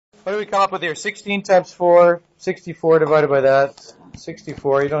What do we come up with here? 16 times 4, 64 divided by that,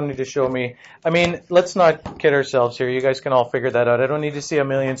 64. You don't need to show me. I mean, let's not kid ourselves here. You guys can all figure that out. I don't need to see a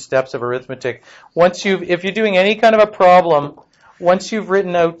million steps of arithmetic. If you're doing any kind of a problem, once you've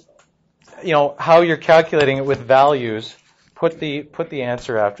written out, how you're calculating it with values, put the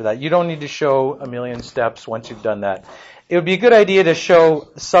answer after that. You don't need to show a million steps once you've done that. It would be a good idea to show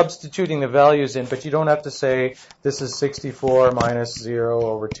substituting the values in, but you don't have to say this is 64 minus 0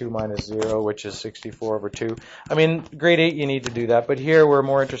 over 2 minus 0, which is 64 over 2. I mean, grade 8 you need to do that, but here we're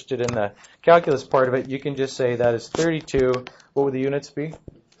more interested in the calculus part of it. You can just say that is 32. What would the units be?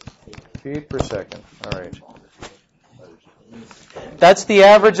 Feet per second. All right. That's the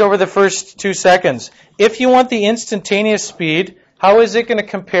average over the first 2 seconds. If you want the instantaneous speed, how is it going to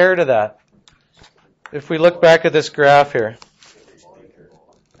compare to that? If we look back at this graph here,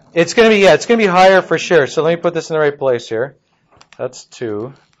 it's going to be higher for sure. So let me put this in the right place here. That's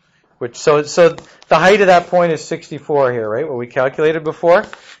 2. So the height of that point is 64 here, right? What we calculated before.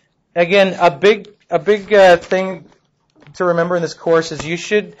 Again, a big thing to remember in this course is you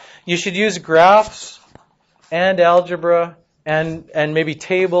should use graphs and algebra and maybe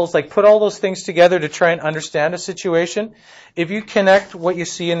tables, like put all those things together to try and understand a situation. If you connect what you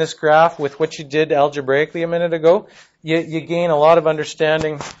see in this graph with what you did algebraically a minute ago, you gain a lot of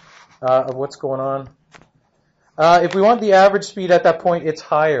understanding of what's going on. If we want the average speed at that point, it's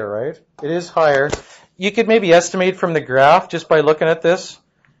higher, right? It is higher. You could maybe estimate from the graph just by looking at this.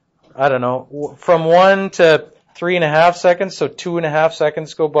 I don't know, from 1 to 3.5 seconds, so 2.5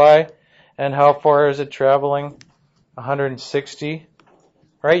 seconds go by. And how far is it traveling? 160,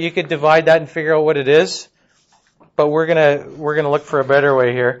 right? You could divide that and figure out what it is, but we're gonna look for a better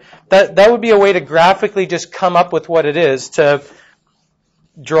way here. That would be a way to graphically just come up with what it is, to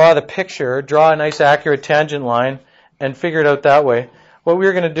draw the picture, draw a nice accurate tangent line, and figure it out that way. What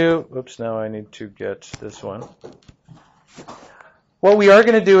we're going to do, oops, now I need to get this one. What we are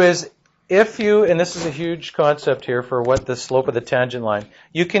going to do is, and this is a huge concept here for what the slope of the tangent line.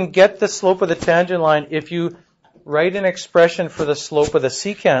 You can get the slope of the tangent line if you write an expression for the slope of the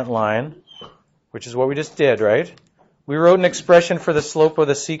secant line, which is what we just did, right? We wrote an expression for the slope of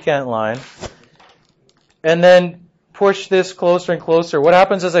the secant line, and then push this closer and closer. What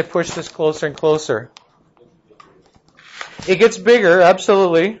happens as I push this closer and closer? It gets bigger,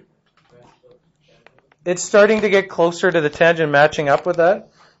 absolutely. It's starting to get closer to the tangent matching up with that.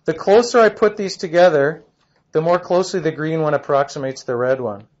 The closer I put these together, the more closely the green one approximates the red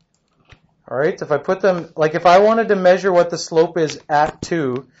one. All right, if I put them, like if I wanted to measure what the slope is at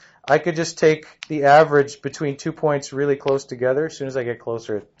 2, I could just take the average between 2 points really close together. As soon as I get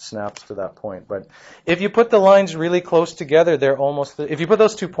closer, it snaps to that point. But if you put the lines really close together, if you put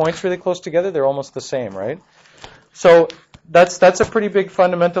those 2 points really close together, they're almost the same, right? So that's a pretty big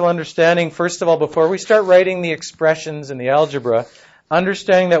fundamental understanding. First of all, before we start writing the expressions in the algebra,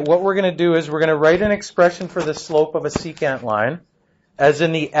 understanding that what we're going to do is we're going to write an expression for the slope of a secant line, as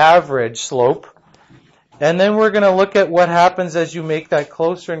in the average slope. And then we're going to look at what happens as you make that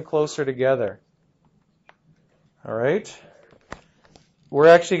closer and closer together. All right? We're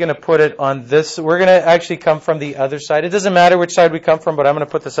actually going to put it on this. We're going to actually come from the other side. It doesn't matter which side we come from, but I'm going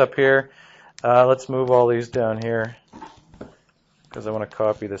to put this up here. Let's move all these down here because I want to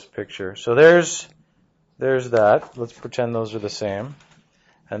copy this picture. So there's that. Let's pretend those are the same.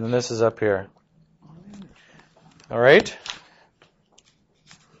 And then this is up here. All right?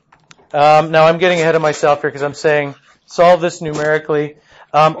 Now I'm getting ahead of myself here because I'm saying solve this numerically.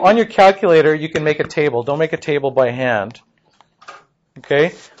 On your calculator, you can make a table. Don't make a table by hand.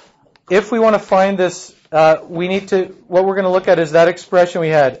 Okay? If we want to find this, what we're going to look at is that expression we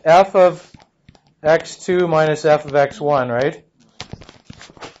had, f of x2 minus f of x1, right?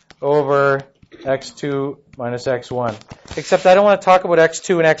 Over x2 minus x1. Except I don't want to talk about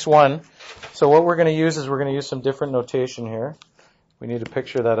x2 and x1. So what we're going to use is we're going to use some different notation here. We need to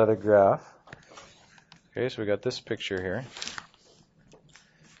picture that other graph. Okay, so we got this picture here.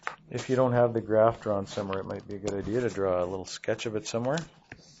 If you don't have the graph drawn somewhere, it might be a good idea to draw a little sketch of it somewhere.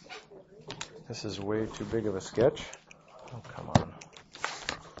 This is way too big of a sketch. Oh, come on.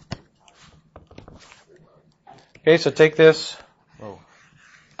 Okay, so take this. Oh.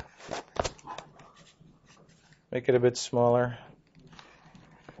 Make it a bit smaller.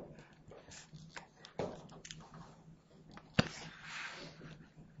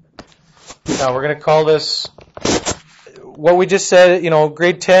 Now we're going to call this, what we just said,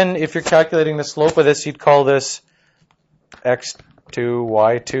 grade 10, if you're calculating the slope of this, you'd call this x2,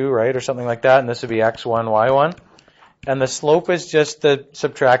 y2, right, or something like that, and this would be x1, y1. And the slope is just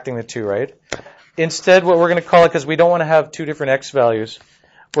subtracting the 2, right? Instead, what we're going to call it, because we don't want to have two different x values,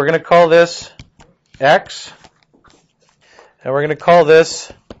 We're going to call this x, and we're going to call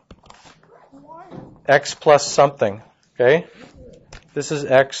this x plus something. Okay? This is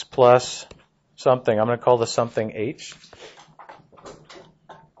x plus something. I'm going to call this something h.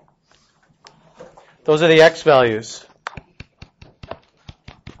 Those are the x values.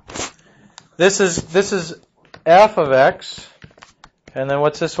 This is f of x, and then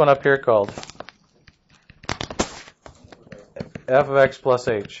what's this one up here called? F of x plus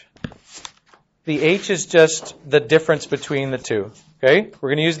h. The h is just the difference between the two. Okay? We're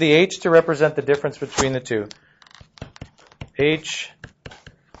going to use the h to represent the difference between the two. H,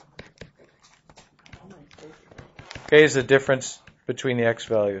 okay, is the difference between the x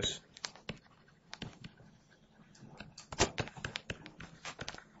values.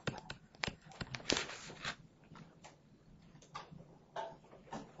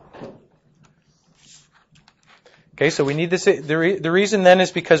 Okay, so we need this. The reason then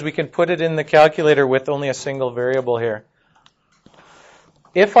is because we can put it in the calculator with only a single variable here.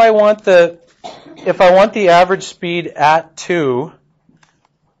 If I want the average speed at 2,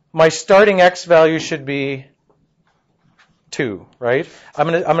 my starting x value should be 2, right? I'm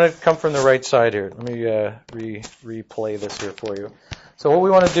gonna come from the right side here. Let me replay this here for you. So what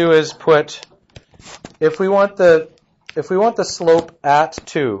we want to do is put, if we want the slope at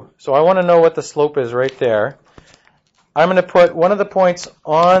 2, so I want to know what the slope is right there. I'm going to put one of the points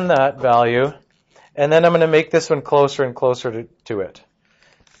on that value, and then I'm going to make this one closer and closer to it.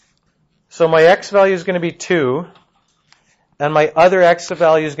 So my x value is going to be 2, and my other x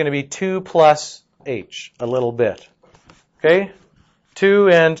value is going to be 2 plus h, a little bit. Okay? 2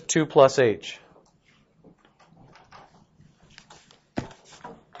 and 2 plus h.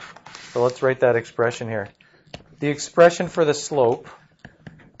 So let's write that expression here. The expression for the slope,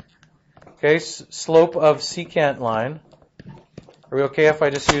 okay, slope of secant line. Are we okay if I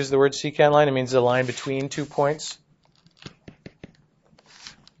just use the word secant line? It means the line between 2 points.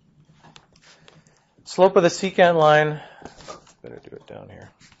 Slope of the secant line, better do it down here.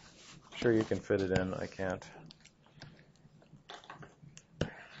 I'm sure you can fit it in, I can't.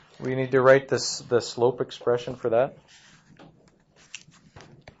 We need to write the slope expression for that.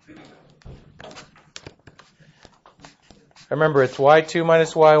 Remember, it's y2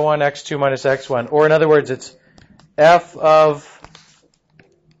 minus y1, x2 minus x1. Or in other words, it's f of,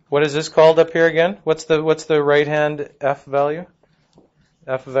 what is this called up here again? What's the right-hand f value?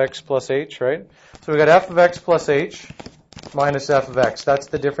 F of x plus h, right? So we got f of x plus h minus f of x. That's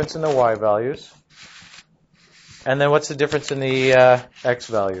the difference in the y values. And then what's the difference in the x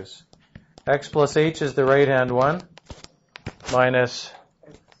values? X plus h is the right-hand one minus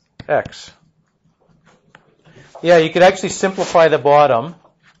x. Yeah, you could actually simplify the bottom.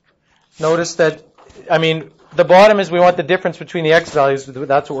 Notice that, the bottom is we want the difference between the x values.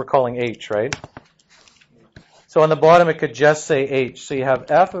 That's what we're calling h, right? So on the bottom it could just say h. So you have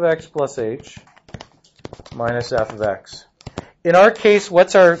f of x plus h minus f of x. In our case,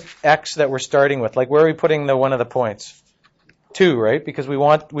 what's our x that we're starting with? Like, where are we putting one of the points? 2, right? Because we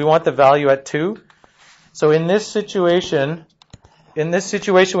want the value at 2. So in this situation,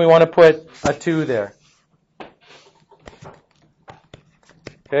 we want to put a 2 there.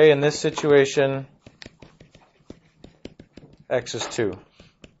 Okay, in this situation, x is 2.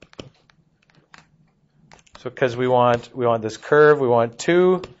 So because we want this curve, we want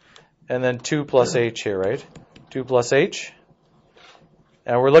 2, and then 2 plus h here, right? 2 plus h.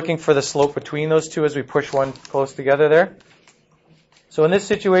 And we're looking for the slope between those two as we push one close together there. So in this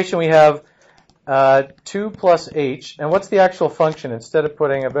situation, we have 2 plus h. And what's the actual function? Instead of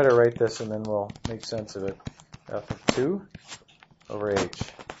putting, I better write this and then we'll make sense of it. F of 2 over h.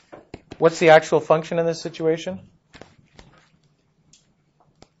 What's the actual function in this situation?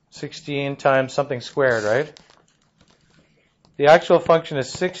 16 times something squared, right? The actual function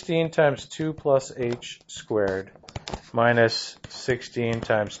is 16 times 2 plus h squared minus 16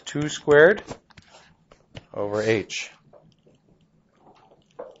 times 2 squared over h.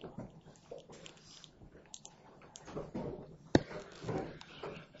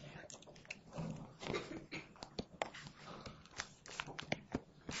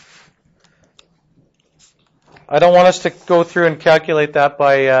 I don't want us to go through and calculate that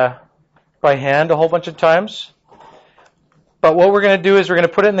by hand a whole bunch of times. But what we're going to do is we're going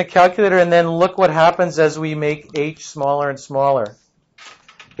to put it in the calculator and then look what happens as we make h smaller and smaller.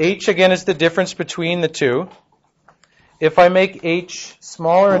 H, again, is the difference between the two. If I make h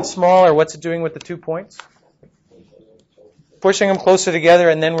smaller and smaller, what's it doing with the 2 points? Pushing them closer together,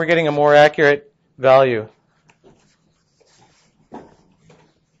 and then we're getting a more accurate value.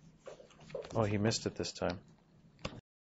 Oh, he missed it this time.